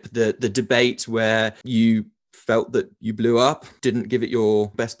leadership, the debate where you felt that you blew up, didn't give it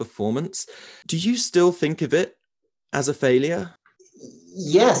your best performance. Do you still think of it as a failure?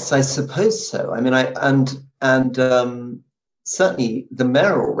 Yes, I suppose so. I mean, certainly the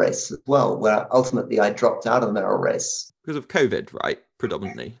mayoral race as well, where ultimately I dropped out of the mayoral race. Because of COVID, right?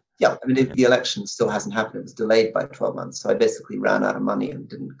 Predominantly. Yeah, I mean, the election still hasn't happened. It was delayed by 12 months. So I basically ran out of money and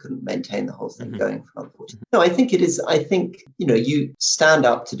couldn't maintain the whole thing going for another 14. No, I think it is. I think, you stand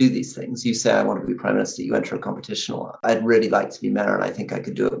up to do these things. You say, I want to be prime minister. You enter a competition, or I'd really like to be mayor and I think I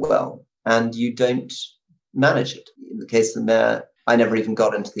could do it well. And you don't manage it. In the case of the mayor, I never even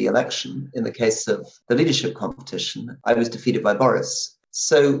got into the election. In the case of the leadership competition, I was defeated by Boris.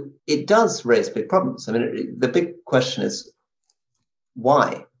 So it does raise big problems. I mean, the big question is,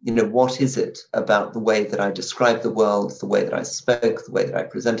 why? What is it about the way that I described the world, the way that I spoke, the way that I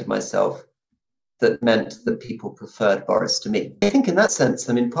presented myself, that meant that people preferred Boris to me? I think in that sense,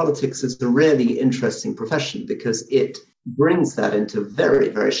 politics is a really interesting profession because it brings that into very,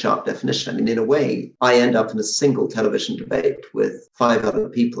 very sharp definition. In a way, I end up in a single television debate with 5 other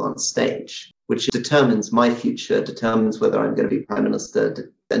people on stage, which determines my future, determines whether I'm going to be prime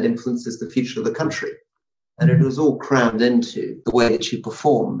minister, and influences the future of the country. And it was all crammed into the way that you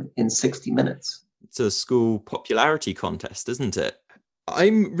perform in 60 minutes. It's a school popularity contest, isn't it?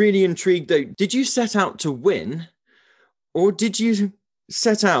 I'm really intrigued, though. Did you set out to win, or did you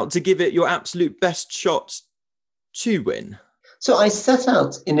set out to give it your absolute best shot to win? So I set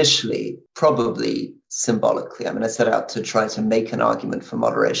out initially, probably symbolically. I set out to try to make an argument for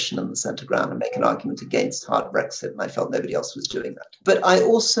moderation on the centre ground and make an argument against hard Brexit. And I felt nobody else was doing that. But I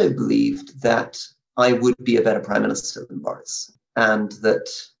also believed that I would be a better prime minister than Boris, and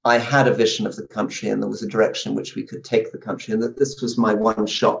that I had a vision of the country and there was a direction in which we could take the country, and that this was my one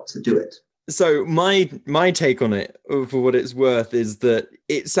shot to do it. So my take on it, for what it's worth, is that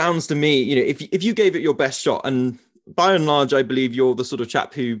it sounds to me, if you gave it your best shot, and by and large, I believe you're the sort of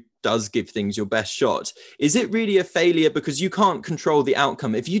chap who does give things your best shot, is it really a failure because you can't control the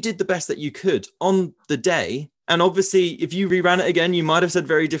outcome? If you did the best that you could on the day, and obviously, if you reran it again, you might have said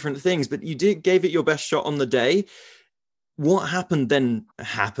very different things, but you gave it your best shot on the day. What happened then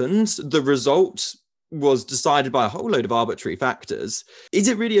happened. The result was decided by a whole load of arbitrary factors. Is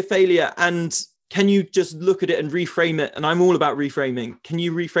it really a failure? And can you just look at it and reframe it? And I'm all about reframing. Can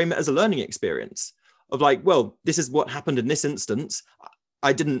you reframe it as a learning experience of like, well, this is what happened in this instance.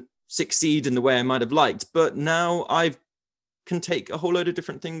 I didn't succeed in the way I might have liked, but now I can take a whole load of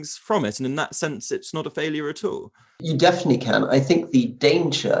different things from it. And in that sense, it's not a failure at all. You definitely can. I think the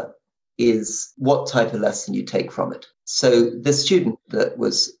danger is what type of lesson you take from it. So the student that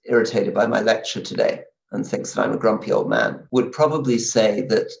was irritated by my lecture today and thinks that I'm a grumpy old man would probably say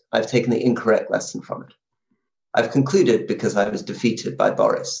that I've taken the incorrect lesson from it. I've concluded, because I was defeated by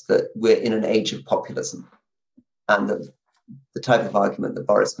Boris, that we're in an age of populism, and that the type of argument that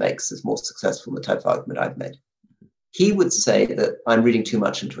Boris makes is more successful than the type of argument I've made. He would say that I'm reading too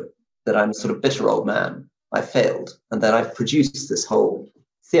much into it, that I'm a sort of bitter old man. I failed, and that I've produced this whole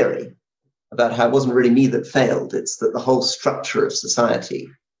theory about how it wasn't really me that failed. It's that the whole structure of society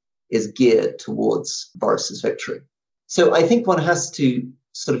is geared towards Boris's victory. So I think one has to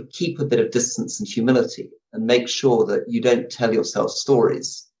sort of keep a bit of distance and humility and make sure that you don't tell yourself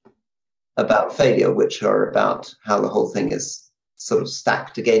stories about failure, which are about how the whole thing is sort of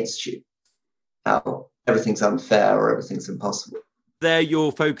stacked against you, how everything's unfair or everything's impossible. There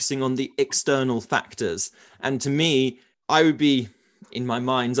you're focusing on the external factors. And to me, I would be in my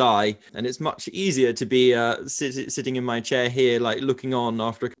mind's eye, and it's much easier to be sitting in my chair here, like looking on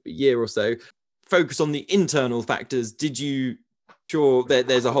after a year or so, focus on the internal factors. Sure,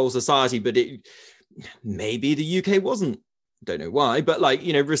 there's a whole society, but maybe the UK wasn't, don't know why, but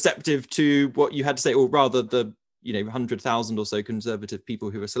receptive to what you had to say, or rather the 100,000 or so conservative people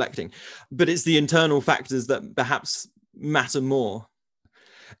who are selecting. But it's the internal factors that perhaps matter more.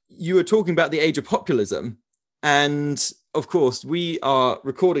 You were talking about the age of populism, and of course, we are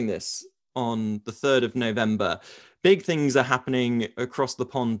recording this on the 3rd of November. Big things are happening across the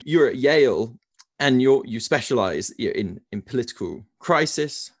pond. You're at Yale, and you specialize in political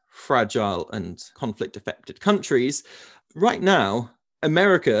crisis, fragile and conflict-affected countries. Right now,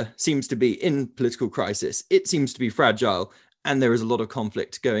 America seems to be in political crisis. It seems to be fragile. and there is a lot of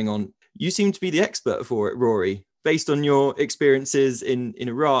conflict going on. You seem to be the expert for it, Rory, based on your experiences in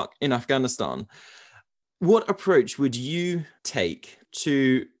Iraq, in Afghanistan. What approach would you take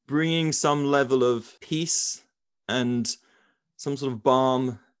to bringing some level of peace and some sort of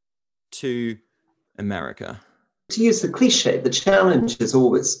balm to America? To use the cliche, the challenge is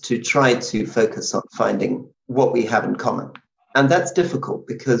always to try to focus on finding what we have in common. And that's difficult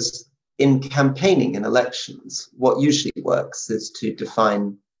because in campaigning in elections, what usually works is to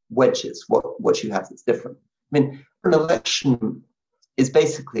define wedges, what you have that's different. I mean, an election is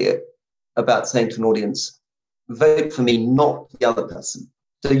basically about saying to an audience, vote for me, not the other person.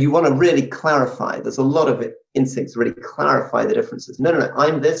 So you want to really clarify. There's a lot of instincts to really clarify the differences. No,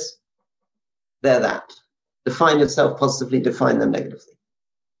 I'm this, they're that. Define yourself positively, define them negatively.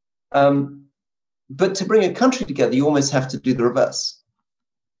 But to bring a country together, you almost have to do the reverse.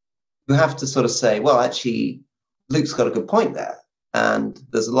 You have to sort of say, well, actually, Luke's got a good point there. And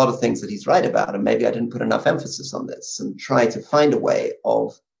there's a lot of things that he's right about. And maybe I didn't put enough emphasis on this, and try to find a way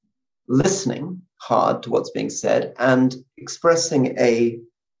of listening hard to what's being said and expressing a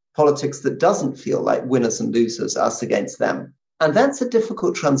politics that doesn't feel like winners and losers, us against them. And that's a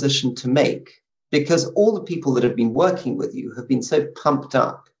difficult transition to make, because all the people that have been working with you have been so pumped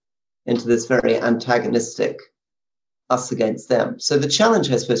up into this very antagonistic us against them. So the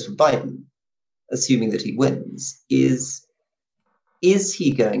challenge, I suppose, for Biden, assuming that he wins, is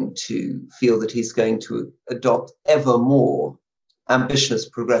he going to feel that he's going to adopt ever more ambitious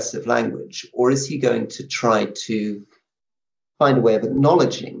progressive language, or is he going to try to find a way of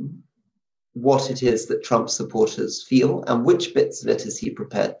acknowledging what it is that Trump supporters feel, and which bits of it is he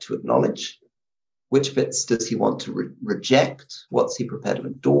prepared to acknowledge? Which bits does he want to reject? What's he prepared to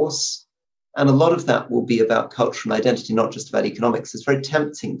endorse? And a lot of that will be about culture and identity, not just about economics. It's very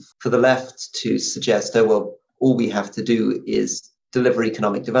tempting for the left to suggest, oh, well, all we have to do is deliver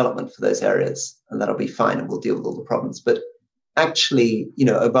economic development for those areas, and that'll be fine, and we'll deal with all the problems. But actually,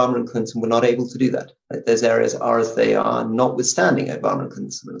 Obama and Clinton were not able to do that. Right? Those areas are as they are, notwithstanding Obama and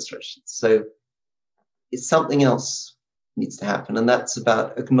Clinton's administration. So it's something else needs to happen, and that's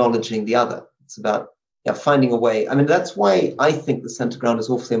about acknowledging the other. It's about finding a way. I mean, that's why I think the center ground is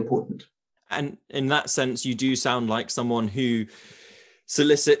awfully important. And in that sense, you do sound like someone who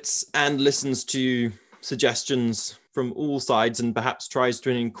solicits and listens to suggestions from all sides and perhaps tries to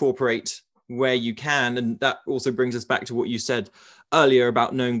incorporate where you can. And that also brings us back to what you said earlier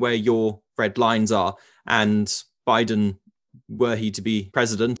about knowing where your red lines are. And Biden, were he to be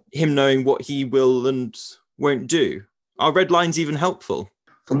president, him knowing what he will and won't do. Are red lines even helpful?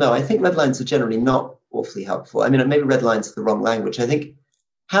 Well, no, I think red lines are generally not awfully helpful. I mean, maybe red lines are the wrong language. I think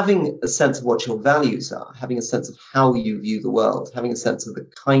having a sense of what your values are, having a sense of how you view the world, having a sense of the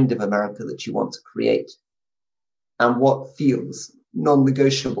kind of America that you want to create, and what feels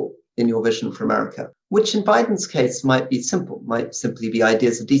non-negotiable in your vision for America, which in Biden's case might be simple, might simply be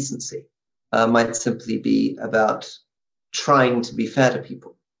ideas of decency, might simply be about trying to be fair to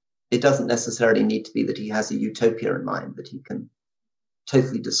people. It doesn't necessarily need to be that he has a utopia in mind, that he can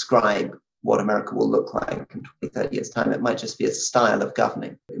totally describe what America will look like in 20, 30 years' time. It might just be a style of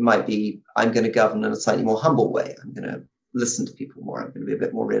governing. It might be, I'm going to govern in a slightly more humble way. I'm going to listen to people more. I'm going to be a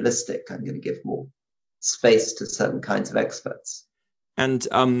bit more realistic. I'm going to give more space to certain kinds of experts. And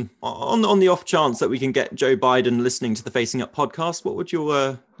on the off chance that we can get Joe Biden listening to the Facing Up podcast, what would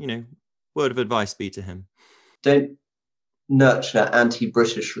your word of advice be to him? Don't nurture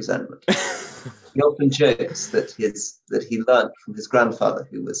anti-British resentment. He often jokes that he learned from his grandfather,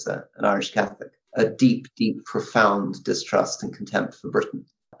 who was an Irish Catholic, a deep, deep, profound distrust and contempt for Britain.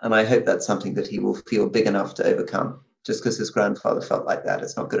 And I hope that's something that he will feel big enough to overcome. Just because his grandfather felt like that,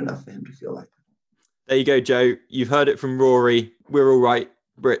 it's not good enough for him to feel like that. There you go, Joe. You've heard it from Rory. We're all right,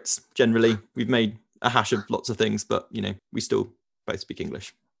 Brits, generally. We've made a hash of lots of things, but, we still both speak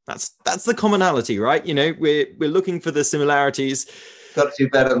English. That's the commonality, right? We're looking for the similarities. Got to do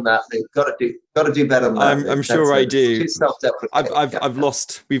better than that. Got to do better than that. I'm sure I do. Too self-deprecating. I've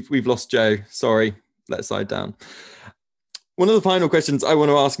lost. We've lost Joe. Sorry. Let's slide down. One of the final questions I want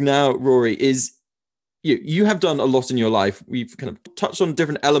to ask now, Rory, is you have done a lot in your life. We've kind of touched on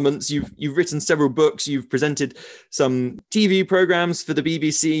different elements. You've written several books. You've presented some TV programs for the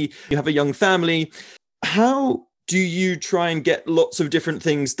BBC. You have a young family. How do you try and get lots of different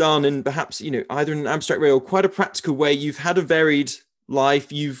things done in perhaps, either in an abstract way or quite a practical way? You've had a varied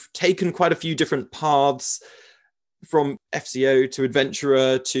life. You've taken quite a few different paths, from FCO to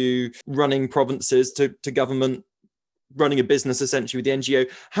adventurer to running provinces to government. running a business essentially with the NGO.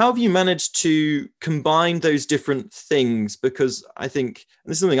 How have you managed to combine those different things? Because I think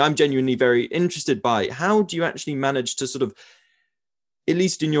this is something I'm genuinely very interested by. How do you actually manage to sort of, at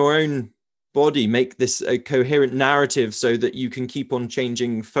least in your own body, make this a coherent narrative so that you can keep on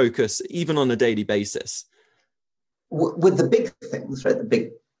changing focus even on a daily basis? With the big things, right, the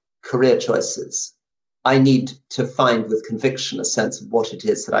big career choices, I need to find with conviction a sense of what it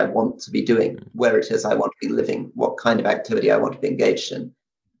is that I want to be doing, where it is I want to be living, what kind of activity I want to be engaged in,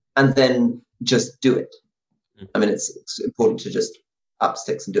 and then just do it. I mean, it's important to just up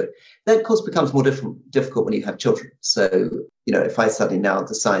sticks and do it. That, of course, becomes more difficult when you have children. So, if I suddenly now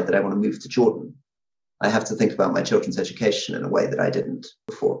decide that I want to move to Jordan, I have to think about my children's education in a way that I didn't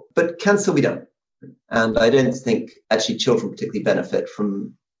before. But can still be done. And I don't think actually children particularly benefit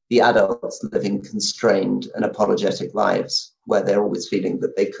from the adults living constrained and apologetic lives where they're always feeling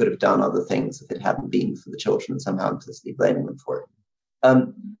that they could have done other things if it hadn't been for the children and somehow implicitly blaming them for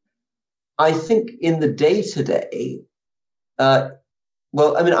it. I think in the day-to-day, I'm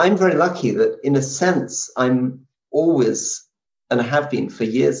very lucky that in a sense, I'm always, and have been for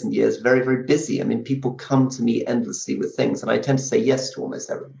years and years, very, very busy. I mean, people come to me endlessly with things, and I tend to say yes to almost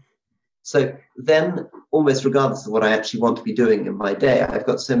everything. So then, almost regardless of what I actually want to be doing in my day, I've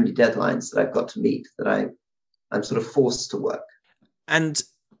got so many deadlines that I've got to meet that I'm sort of forced to work. And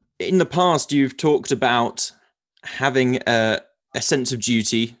in the past, you've talked about having a sense of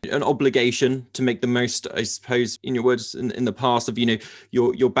duty, an obligation to make the most, I suppose, in your words in the past of,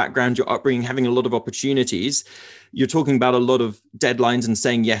 your background, your upbringing, having a lot of opportunities. You're talking about a lot of deadlines and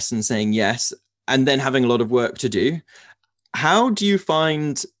saying yes, and then having a lot of work to do. How do you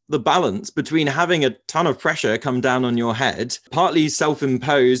find the balance between having a ton of pressure come down on your head, partly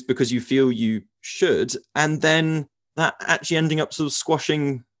self-imposed because you feel you should, and then that actually ending up sort of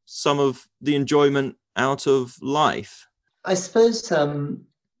squashing some of the enjoyment out of life? I suppose,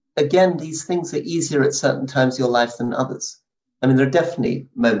 again, these things are easier at certain times of your life than others. I mean, there are definitely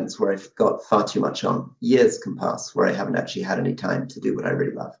moments where I've got far too much on. Years can pass where I haven't actually had any time to do what I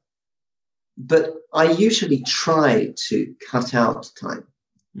really love. But I usually try to cut out time,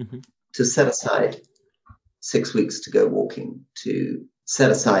 to set aside 6 weeks to go walking, to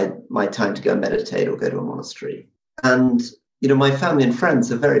set aside my time to go meditate or go to a monastery. And, my family and friends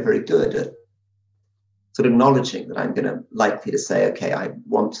are very, very good at sort of acknowledging that I'm going to likely to say, okay, I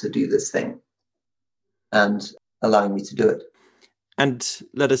want to do this thing, and allowing me to do it. And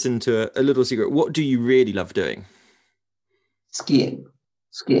let us into a little secret. What do you really love doing? Skiing.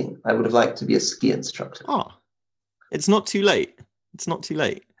 I would have liked to be a ski instructor. Oh, it's not too late.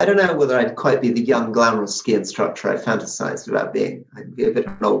 I don't know whether I'd quite be the young, glamorous ski instructor I fantasized about being. I'd be a bit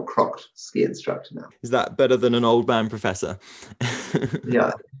of an old crocked ski instructor now. Is that better than an old man professor?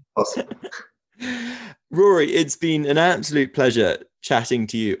 Yeah, possibly. Rory, it's been an absolute pleasure chatting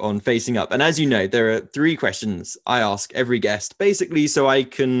to you on Facing Up. And as you know, there are 3 questions I ask every guest, basically so I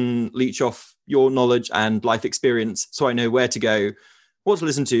can leech off your knowledge and life experience so I know where to go, what to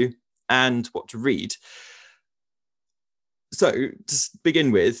listen to, and what to read. So to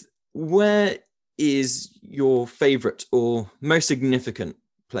begin with, where is your favorite or most significant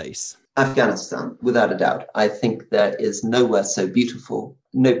place? Afghanistan, without a doubt. I think there is nowhere so beautiful,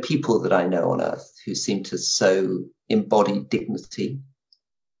 no people that I know on earth who seem to so embody dignity,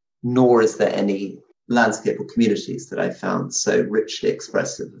 nor is there any landscape or communities that I found so richly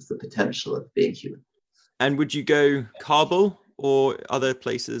expressive of the potential of being human. And would you go Kabul or other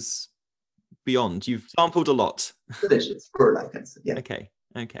places beyond? You've sampled a lot. Delicious, for like I said, yeah.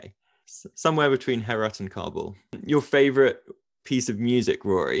 Okay. Somewhere between Herat and Kabul. Your favorite piece of music,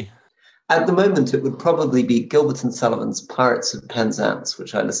 Rory? At the moment, it would probably be Gilbert and Sullivan's Pirates of Penzance,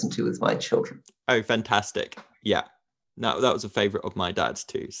 which I listen to with my children. Oh, fantastic. Yeah. That was a favorite of my dad's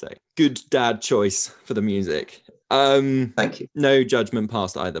too. So good dad choice for the music. Thank you. No judgment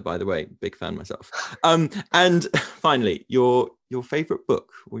passed either, by the way. Big fan myself. And finally, your favorite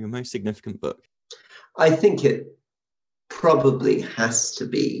book or your most significant book? I think it probably has to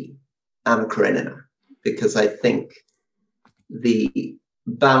be Anna Karenina, because I think the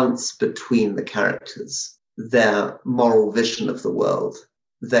balance between the characters, their moral vision of the world,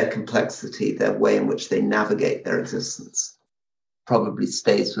 their complexity, their way in which they navigate their existence, probably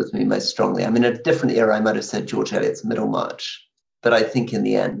stays with me most strongly. I mean, in a different era, I might have said George Eliot's Middlemarch, but I think in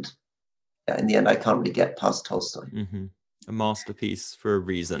the end, I can't really get past Tolstoy. Mm-hmm. A masterpiece for a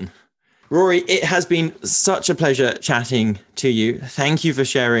reason. Rory, it has been such a pleasure chatting to you. Thank you for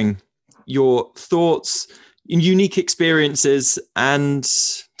sharing your thoughts, unique experiences, and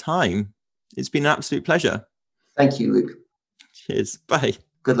time. It's been an absolute pleasure. Thank you, Luke. Cheers. Bye.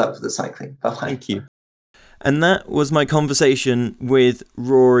 Good luck with the cycling. Bye-bye. Thank you. And that was my conversation with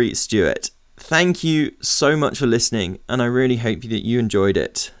Rory Stewart. Thank you so much for listening, and I really hope that you enjoyed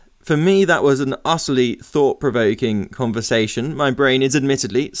it. For me, that was an utterly thought-provoking conversation. My brain is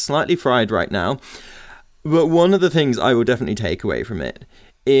admittedly slightly fried right now, but one of the things I will definitely take away from it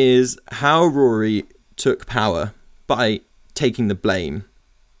is how Rory took power by taking the blame.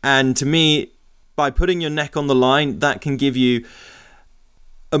 And to me, by putting your neck on the line, that can give you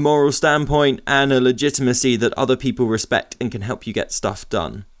a moral standpoint and a legitimacy that other people respect and can help you get stuff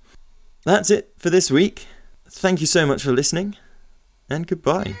done. That's it for this week. Thank you so much for listening, and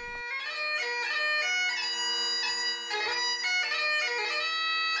goodbye.